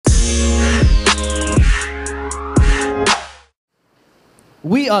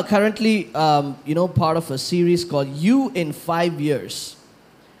We are currently, part of a series called You in 5 Years.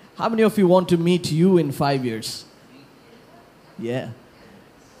 How many of you want to meet you in 5 years? Yeah.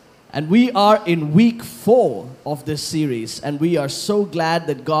 And we are in week 4 of this series, and we are so glad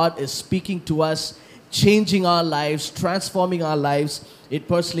that God is speaking to us, changing our lives, transforming our lives. It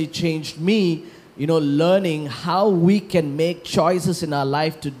personally changed me, learning how we can make choices in our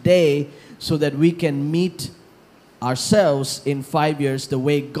life today so that we can meet ourselves in 5 years the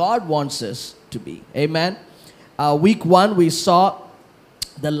way God wants us to be. Amen. Week 1, we saw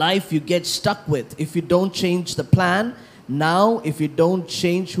the life you get stuck with if you don't change the plan now. If you don't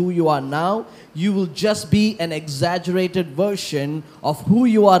change who you are now, you will just be an exaggerated version of who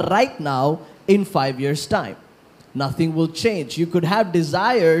you are right now in 5 years' time. Nothing will change. You could have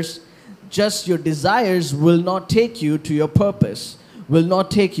desires, just your desires will not take you to your purpose, will not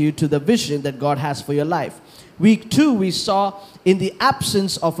take you to the vision that God has for your life. Week 2, we saw in the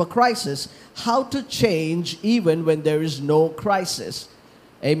absence of a crisis, how to change even when there is no crisis.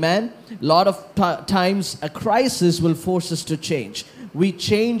 Amen. A lot of times a crisis will force us to change. We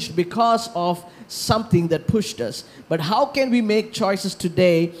changed because of something that pushed us. But how can we make choices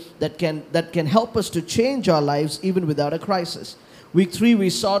today that can help us to change our lives even without a crisis? Week 3,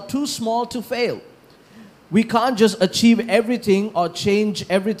 we saw too small to fail. We can't just achieve everything or change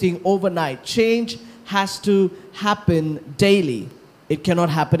everything overnight. Change has to happen daily. It cannot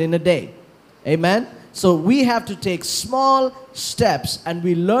happen in a day. Amen. So we have to take small steps, and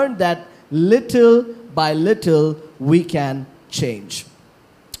we learned that little by little we can change.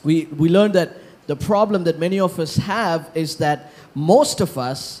 We learned that the problem that many of us have is that most of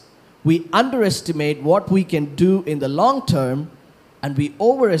us, we underestimate what we can do in the long term, and we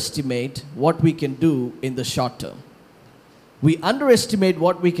overestimate what we can do in the short term. We underestimate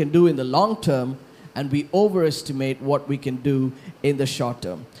what we can do in the long term, and we overestimate what we can do in the short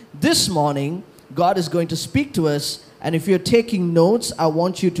term. This morning, God is going to speak to us, and if you're taking notes, I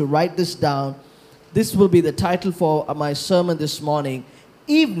want you to write this down. This will be the title for my sermon this morning,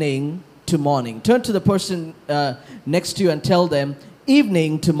 Evening to Morning. Turn to the person next to you and tell them,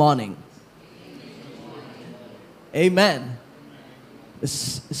 evening to morning. Amen.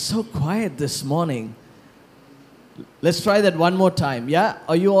 It's so quiet this morning. Let's try that one more time. Yeah?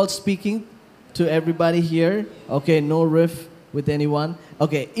 Are you all speaking to everybody here? Okay, no riff with anyone.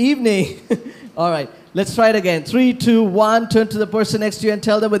 Okay, evening. All right, let's try it again. 3, 2, 1. Turn to the person next to you and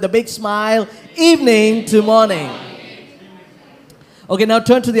tell them with a big smile, evening to morning. Okay, now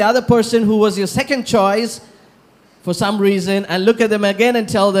turn to the other person who was your second choice for some reason and look at them again and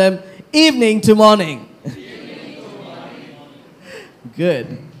tell them, evening to morning.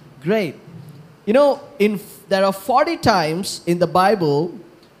 Good, great. There are 40 times in the Bible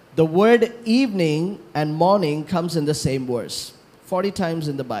the word evening and morning comes in the same verse. 40 times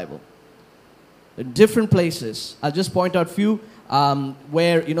in the Bible. In different places. I'll just point out a few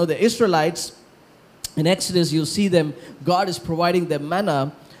where, the Israelites, in Exodus, you'll see them, God is providing them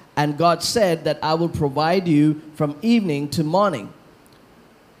manna, and God said that I will provide you from evening to morning.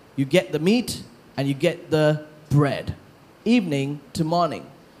 You get the meat and you get the bread. Evening to morning.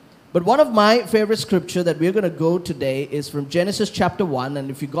 But one of my favorite scripture that we're going to go today is from Genesis chapter 1.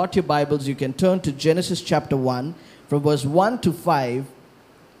 And if you got your Bibles, you can turn to Genesis chapter 1 from verse 1 to 5.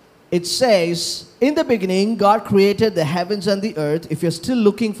 It says, in the beginning, God created the heavens and the earth. If you're still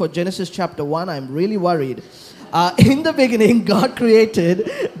looking for Genesis chapter 1, I'm really worried. In the beginning, God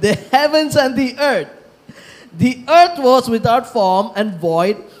created the heavens and the earth. The earth was without form and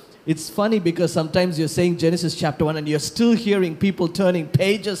void. It's funny because sometimes you're saying Genesis chapter 1 and you're still hearing people turning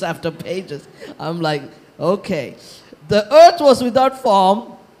pages after pages. I'm like, okay. The earth was without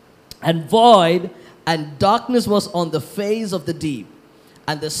form and void, and darkness was on the face of the deep.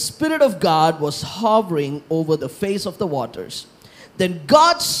 And the Spirit of God was hovering over the face of the waters. Then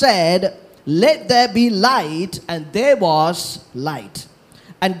God said, let there be light, and there was light.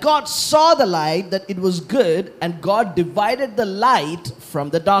 And God saw the light, that it was good, and God divided the light from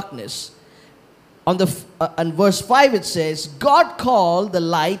the darkness. On verse 5 it says, God called the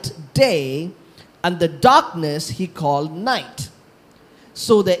light day, and the darkness he called night.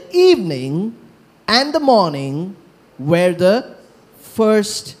 So the evening and the morning were the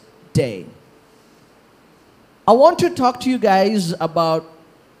first day. I want to talk to you guys about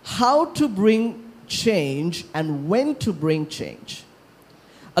how to bring change and when to bring change.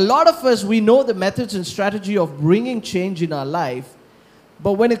 A lot of us, we know the methods and strategy of bringing change in our life,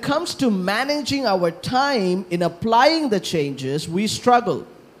 but when it comes to managing our time in applying the changes, we struggle.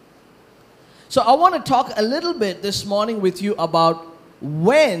 So I want to talk a little bit this morning with you about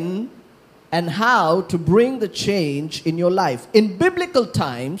when and how to bring the change in your life. In biblical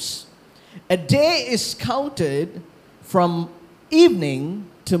times, a day is counted from evening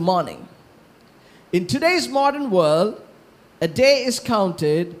to morning. In today's modern world, a day is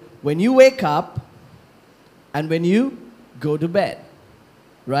counted when you wake up and when you go to bed,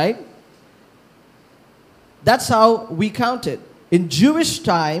 right? That's how we count it. In Jewish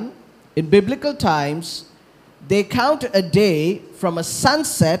time, in biblical times, they count a day from a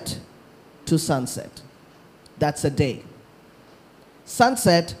sunset to sunset. That's a day.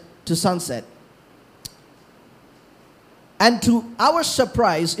 Sunset to sunset. And to our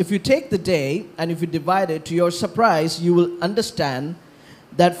surprise, if you take the day and if you divide it, to your surprise, you will understand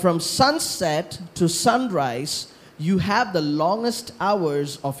that from sunset to sunrise, you have the longest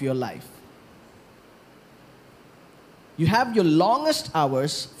hours of your life. You have your longest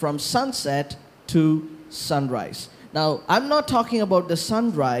hours from sunset to sunrise. Now, I'm not talking about the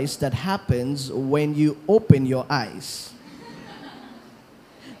sunrise that happens when you open your eyes.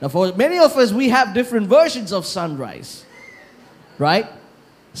 Now, for many of us, we have different versions of sunrise. Right?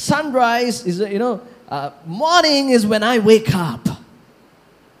 Sunrise is, morning is when I wake up.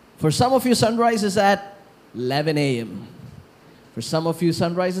 For some of you, sunrise is at 11 a.m. For some of you,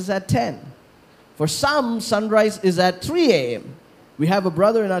 sunrise is at 10. For some, sunrise is at 3 a.m. We have a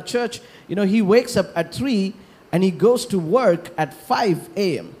brother in our church, he wakes up at 3 and he goes to work at 5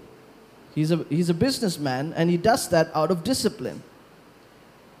 a.m. He's a businessman and he does that out of discipline.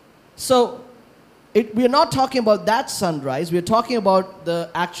 So, we're not talking about that sunrise. We're talking about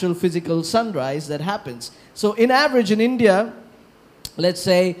the actual physical sunrise that happens. So in average in India, let's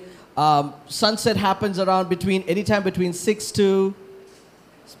say sunset happens around anytime between 6 to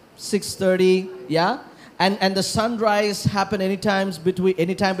 6:30, yeah? And the sunrise happen anytime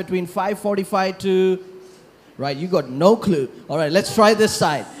between 5:45 to, right, you got no clue. All right, let's try this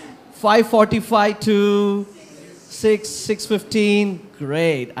side. 5:45 to 6:15,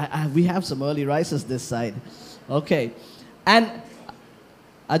 great. We have some early risers this side. Okay. And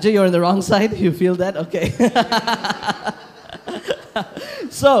Ajay, you're on the wrong side. You feel that? Okay.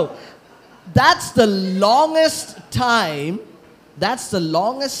 So, that's the longest time. That's the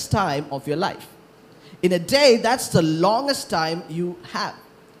longest time of your life. In a day, that's the longest time you have.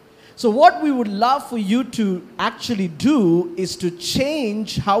 So what we would love for you to actually do is to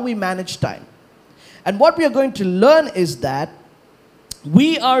change how we manage time. And what we are going to learn is that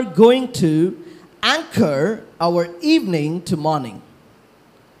we are going to anchor our evening to morning.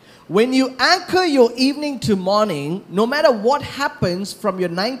 When you anchor your evening to morning, no matter what happens from your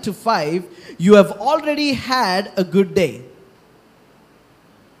 9 to 5, you have already had a good day.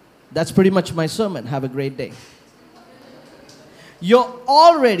 That's pretty much my sermon. Have a great day. You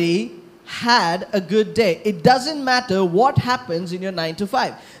already had a good day. It doesn't matter what happens in your 9 to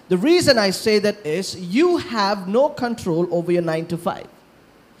 5. The reason I say that is you have no control over your 9 to 5.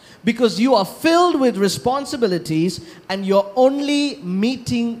 Because you are filled with responsibilities and you're only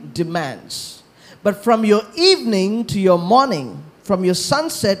meeting demands. But from your evening to your morning, from your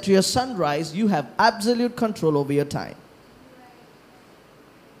sunset to your sunrise, you have absolute control over your time.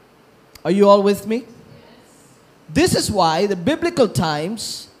 Are you all with me? Yes. This is why the biblical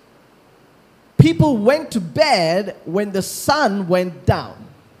times, people went to bed when the sun went down.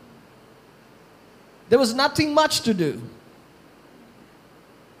 There was nothing much to do.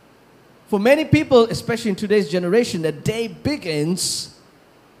 For many people, especially in today's generation, the day begins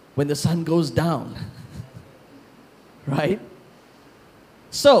when the sun goes down. Right?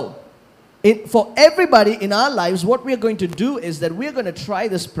 So, for everybody in our lives, what we are going to do is that we are going to try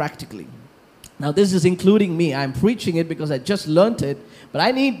this practically. Now, this is including me. I'm preaching it because I just learned it, but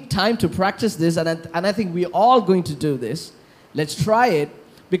I need time to practice this, and I think we're all going to do this. Let's try it,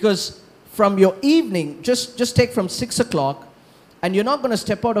 because from your evening, just take from 6 o'clock, and you're not going to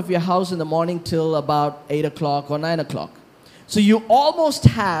step out of your house in the morning till about 8 o'clock or 9 o'clock. So you almost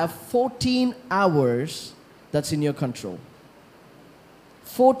have 14 hours that's in your control.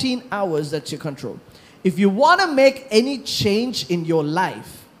 14 hours that's your control. If you want to make any change in your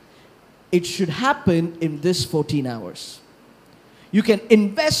life, it should happen in this 14 hours. You can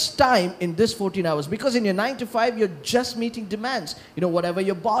invest time in this 14 hours, because in your 9 to 5, you're just meeting demands. Whatever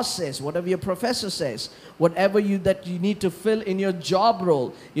your boss says, whatever your professor says, whatever that you need to fill in your job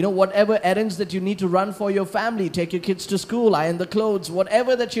role, whatever errands that you need to run for your family, take your kids to school, iron the clothes,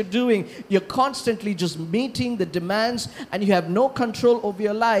 whatever that you're doing, you're constantly just meeting the demands, and you have no control over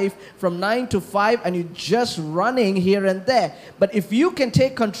your life from 9 to 5, and you're just running here and there. But if you can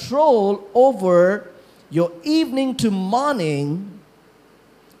take control over your evening to morning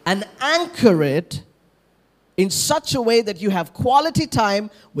and anchor it, in such a way that you have quality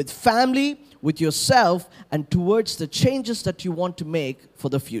time with family, with yourself, and towards the changes that you want to make for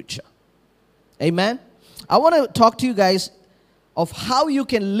the future. Amen? I want to talk to you guys of how you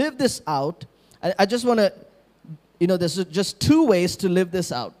can live this out. I just want to, there's just 2 ways to live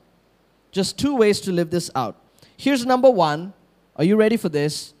this out. Just 2 ways to live this out. Here's number 1. Are you ready for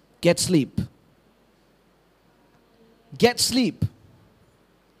this? Get sleep. Get sleep.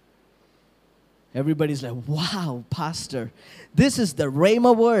 Everybody's like, wow, Pastor, this is the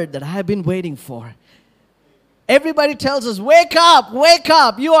Rhema word that I've been waiting for. Everybody tells us, wake up, wake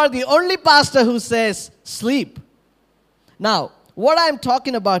up. You are the only pastor who says sleep. Now, what I'm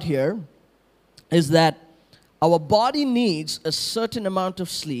talking about here is that our body needs a certain amount of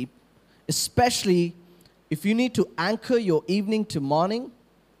sleep, especially if you need to anchor your evening to morning.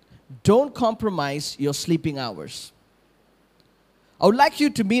 Don't compromise your sleeping hours. I would like you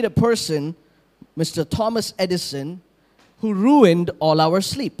to meet a person, Mr. Thomas Edison, who ruined all our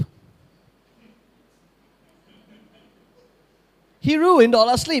sleep. He ruined all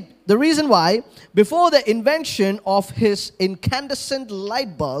our sleep. The reason why, before the invention of his incandescent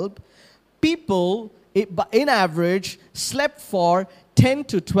light bulb, people, in average, slept for 10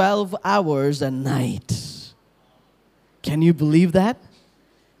 to 12 hours a night. Can you believe that?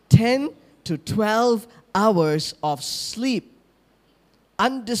 10 to 12 hours of sleep.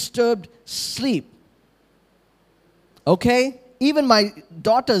 Undisturbed sleep. Okay? Even my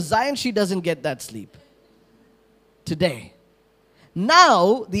daughter Zion, she doesn't get that sleep today.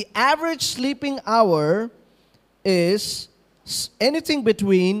 Now, the average sleeping hour is anything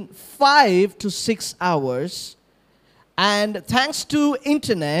between 5 to 6 hours. And thanks to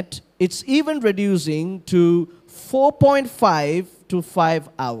internet, it's even reducing to 4.5 to 5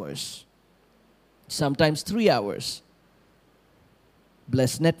 hours. Sometimes 3 hours.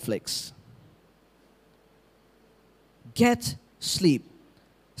 Bless Netflix. Get sleep.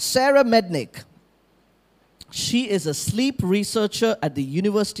 Sarah Mednick. She is a sleep researcher at the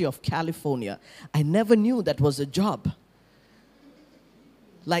University of California. I never knew that was a job.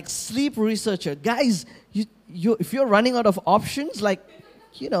 Like sleep researcher. Guys, if you're running out of options,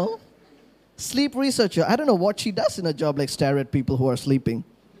 sleep researcher. I don't know what she does in a job like stare at people who are sleeping.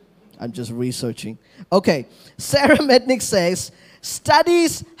 I'm just researching. Okay, Sarah Mednick says,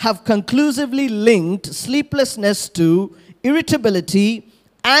 studies have conclusively linked sleeplessness to irritability,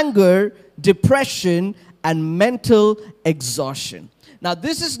 anger, depression, and mental exhaustion. Now,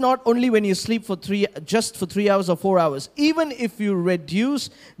 this is not only when you sleep for 3 hours or 4 hours. Even if you reduce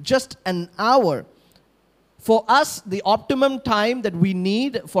just an hour, for us, the optimum time that we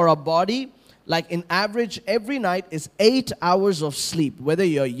need for our body, like in average every night, is 8 hours of sleep. Whether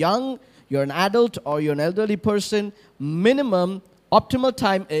you're young, you're an adult, or you're an elderly person, minimum optimal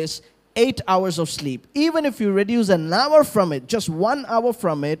time is 8 hours of sleep. Even if you reduce an hour from it, just 1 hour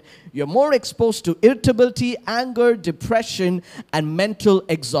from it, you're more exposed to irritability, anger, depression, and mental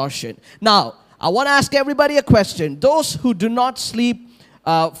exhaustion. Now, I want to ask everybody a question. Those who do not sleep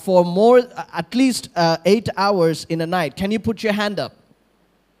for at least 8 hours in a night, can you put your hand up?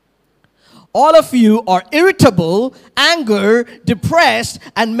 All of you are irritable, anger, depressed,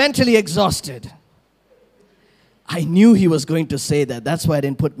 and mentally exhausted. I knew he was going to say that. That's why I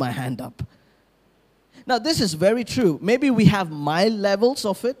didn't put my hand up. Now, this is very true. Maybe we have mild levels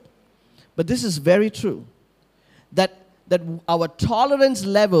of it, but this is very true. That our tolerance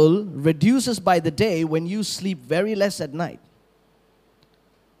level reduces by the day when you sleep very less at night.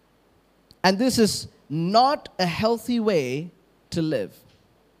 And this is not a healthy way to live.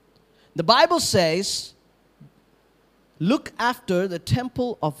 The Bible says, look after the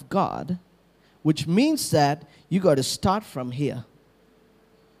temple of God, which means that you got to start from here.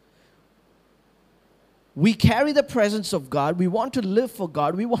 We carry the presence of God. We want to live for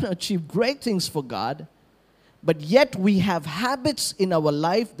God. We want to achieve great things for God. But yet we have habits in our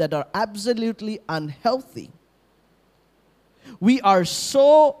life that are absolutely unhealthy. We are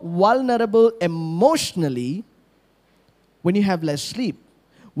so vulnerable emotionally when you have less sleep,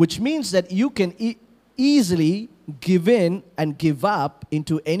 which means that you can easily give in and give up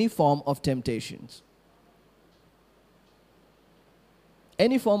into any form of temptations.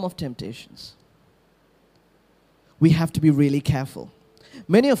 Any form of temptations. We have to be really careful.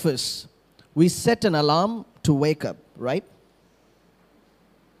 Many of us, we set an alarm to wake up, right?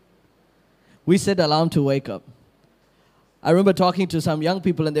 We set an alarm to wake up. I remember talking to some young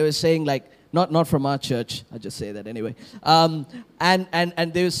people and they were saying not from our church, I just say that anyway. And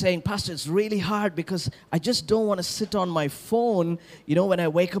they were saying, Pastor, it's really hard because I just don't want to sit on my phone, when I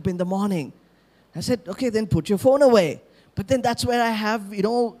wake up in the morning. I said, okay, then put your phone away. But then that's where I have,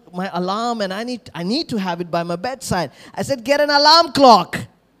 my alarm, and I need to have it by my bedside. I said, get an alarm clock.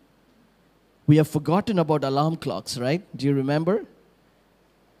 We have forgotten about alarm clocks, right? Do you remember?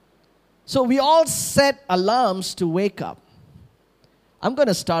 So we all set alarms to wake up. I'm going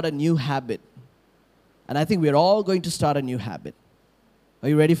to start a new habit. And I think we're all going to start a new habit. Are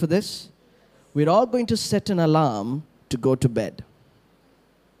you ready for this? We're all going to set an alarm to go to bed.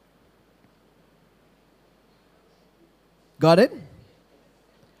 Got it?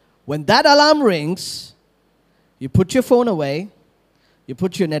 When that alarm rings, you put your phone away, you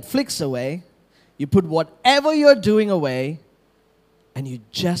put your Netflix away, you put whatever you're doing away, and you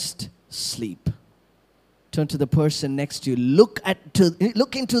just sleep. Turn to the person next to you, look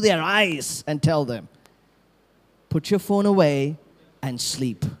into their eyes and tell them, put your phone away and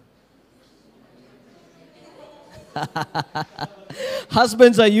sleep.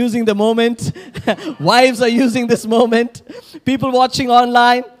 Husbands are using the moment. Wives are using this moment. People watching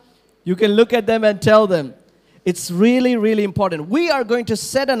online, you can look at them and tell them. It's really, really important. We are going to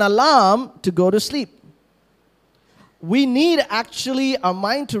set an alarm to go to sleep. We need actually our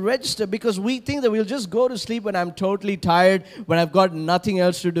mind to register, because we think that we'll just go to sleep when I'm totally tired, when I've got nothing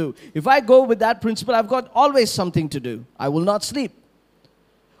else to do. If I go with that principle, I've got always something to do. I will not sleep.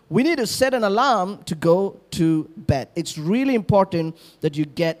 We need to set an alarm to go to bed. It's really important that you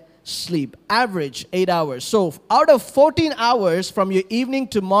get sleep. Average 8 hours. So out of 14 hours from your evening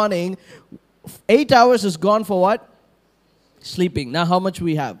to morning, 8 hours is gone for what? Sleeping. Now how much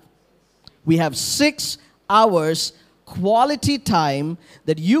we have? We have 6 hours quality time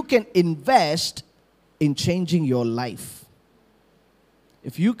that you can invest in changing your life.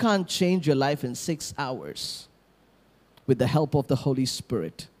 If you can't change your life in 6 hours with the help of the Holy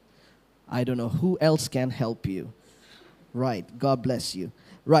Spirit, I don't know who else can help you. Right. God bless you.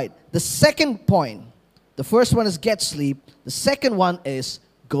 Right. The second point, the first one is get sleep. The second one is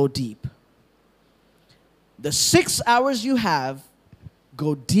go deep. The 6 hours you have,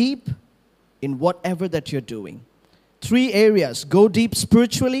 go deep in whatever that you're doing. 3 areas. Go deep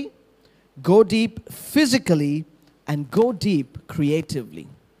spiritually, go deep physically, and go deep creatively.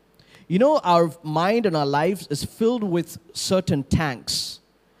 You know, our mind and our lives is filled with certain tanks.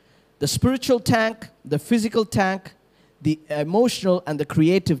 The spiritual tank, the physical tank, the emotional and the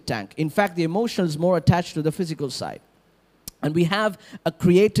creative tank. In fact, the emotional is more attached to the physical side. And we have a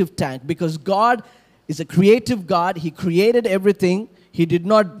creative tank because God is a creative God. He created everything. He did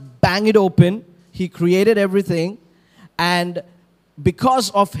not bang it open. He created everything. And because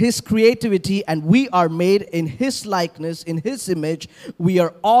of His creativity, and we are made in His likeness, in His image, we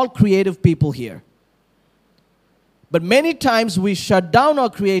are all creative people here. But many times we shut down our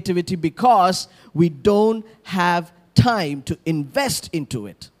creativity because we don't have time to invest into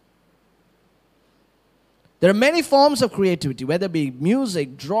it. There are many forms of creativity, whether it be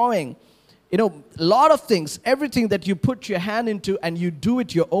music, drawing, a lot of things. Everything that you put your hand into and you do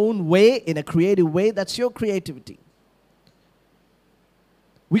it your own way, in a creative way, that's your creativity.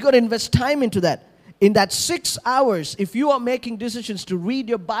 We got to invest time into that. In that 6 hours, if you are making decisions to read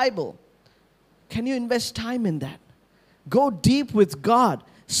your Bible, can you invest time in that? Go deep with God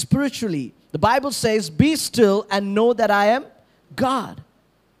spiritually. The Bible says, be still and know that I am God.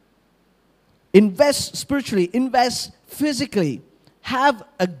 Invest spiritually, invest physically. Have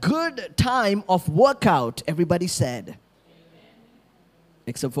a good time of workout, everybody said. Amen.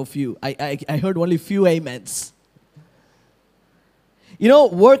 Except for few. I heard only few amens.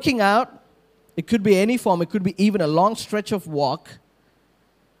 Working out, it could be any form. It could be even a long stretch of walk.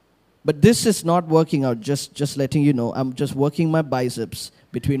 But this is not working out, just letting you know. I'm just working my biceps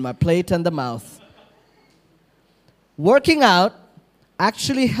between my plate and the mouth. Working out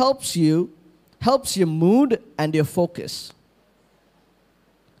actually helps your mood and your focus.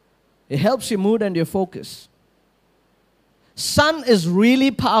 It helps your mood and your focus. Sun is really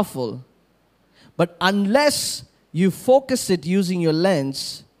powerful, but unless you focus it using your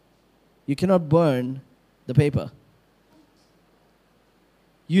lens, you cannot burn the paper.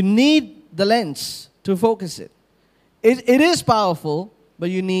 You need the lens to focus it. It is powerful, but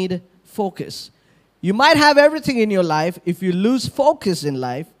you need focus. You might have everything in your life. If you lose focus in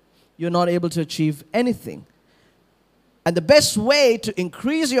life, you're not able to achieve anything. And the best way to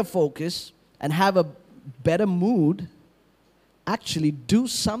increase your focus and have a better mood, actually do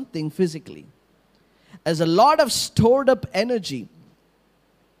something physically. There's a lot of stored up energy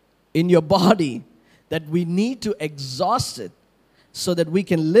in your body that we need to exhaust it so that we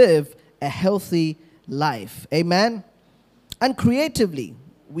can live a healthy life. Amen? And creatively,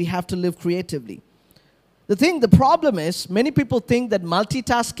 we have to live creatively. The problem is, many people think that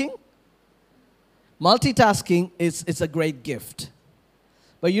multitasking Multitasking is a great gift.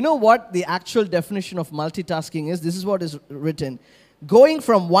 But you know what the actual definition of multitasking is? This is what is written. Going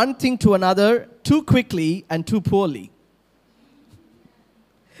from one thing to another too quickly and too poorly.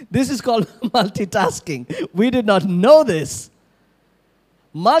 This is called multitasking. We did not know this.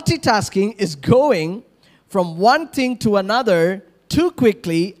 Multitasking is going from one thing to another too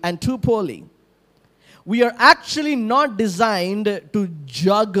quickly and too poorly. We are actually not designed to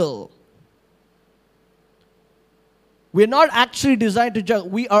juggle. We're not actually designed to juggle.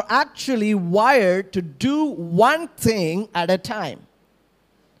 We are actually wired to do one thing at a time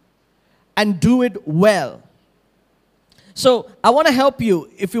and do it well. So I want to help you.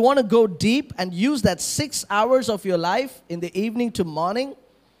 If you want to go deep and use that 6 hours of your life in the evening to morning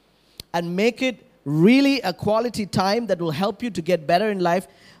and make it really a quality time that will help you to get better in life,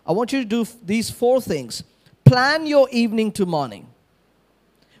 I want you to do these 4 things. Plan your evening to morning.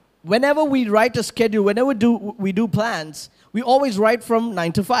 Whenever we write a schedule, whenever we do plans, we always write from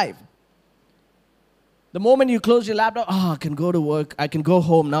 9 to 5. The moment you close your laptop, I can go to work, I can go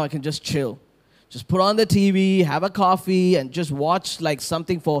home, now I can just chill. Just put on the TV, have a coffee, and just watch like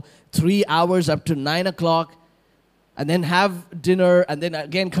something for 3 hours up to 9 o'clock, and then have dinner, and then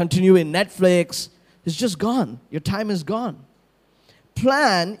again continue in Netflix. It's just gone. Your time is gone.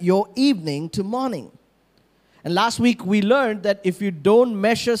 Plan your evening to morning. And last week we learned that if you don't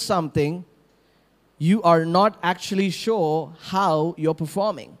measure something, you are not actually sure how you're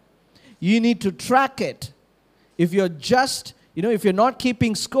performing. You need to track it. If you're just, if you're not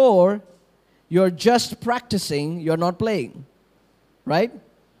keeping score, you're just practicing, you're not playing. Right?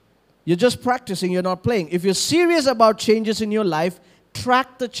 You're just practicing, you're not playing. If you're serious about changes in your life,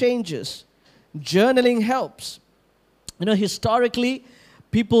 track the changes. Journaling helps. Historically,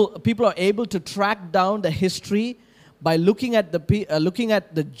 people are able to track down the history by looking at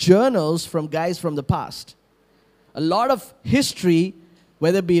the journals from guys from the past. A lot of history,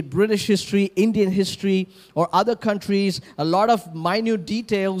 whether it be British history, Indian history, or other countries, a lot of minute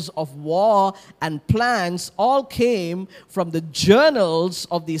details of war and plans all came from the journals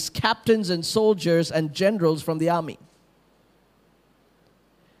of these captains and soldiers and generals from the army.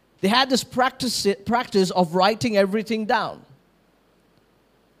 They had this practice of writing everything down.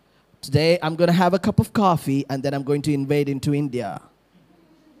 Today, I'm going to have a cup of coffee, and then I'm going to invade into India.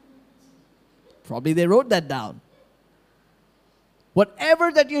 Probably they wrote that down.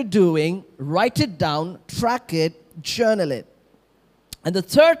 Whatever that you're doing, write it down, track it, journal it. And the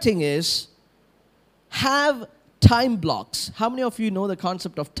third thing is, have time blocks. How many of you know the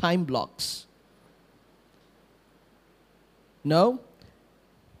concept of time blocks? No?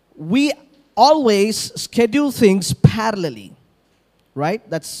 We always schedule things parallelly. Right?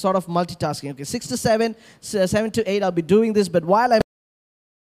 That's sort of multitasking. Okay, 6 to 7, 7 to 8, I'll be doing this. But while I'm